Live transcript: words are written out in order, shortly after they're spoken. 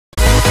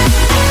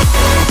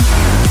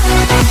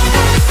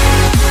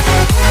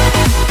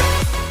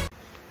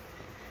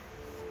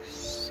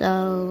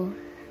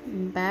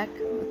back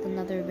with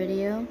another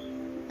video.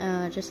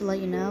 Just to let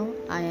you know,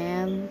 I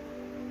am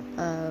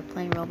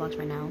playing Roblox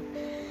right now,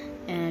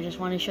 and I just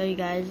want to show you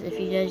guys. If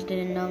you guys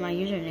didn't know my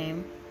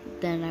username,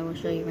 then I will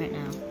show you right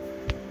now.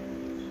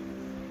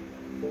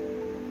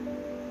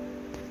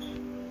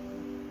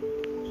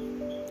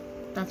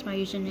 That's my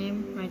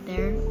username right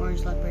there,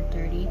 Orange Leopard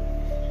 30.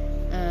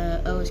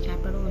 O is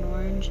capital in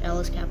orange, L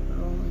is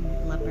capital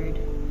in leopard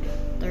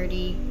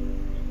 30.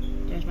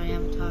 There's my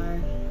avatar,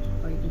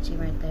 or you can see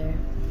right there.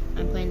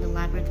 I'm playing the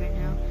labyrinth right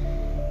now.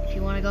 If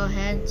you want to go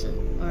ahead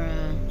or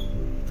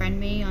friend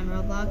me on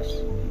Roblox,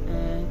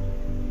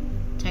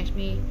 text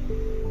me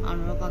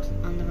on Roblox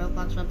on the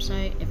Roblox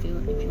website if you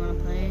want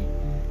to play.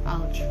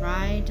 I'll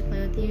try to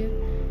play with you,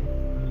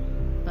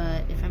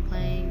 but if I'm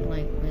playing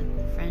like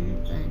with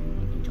friends, then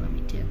you can join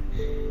me too.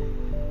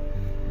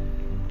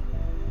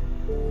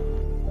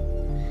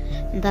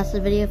 And that's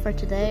the video for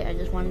today. I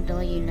just wanted to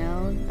let you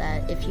know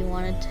that if you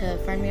wanted to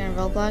friend me on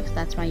Roblox,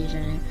 that's my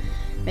username.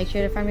 Make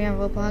sure to friend me on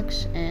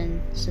Roblox and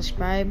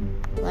subscribe,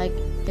 like,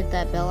 hit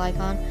that bell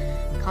icon,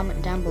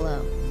 comment down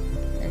below,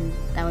 and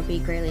that would be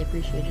greatly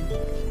appreciated.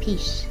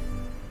 Peace.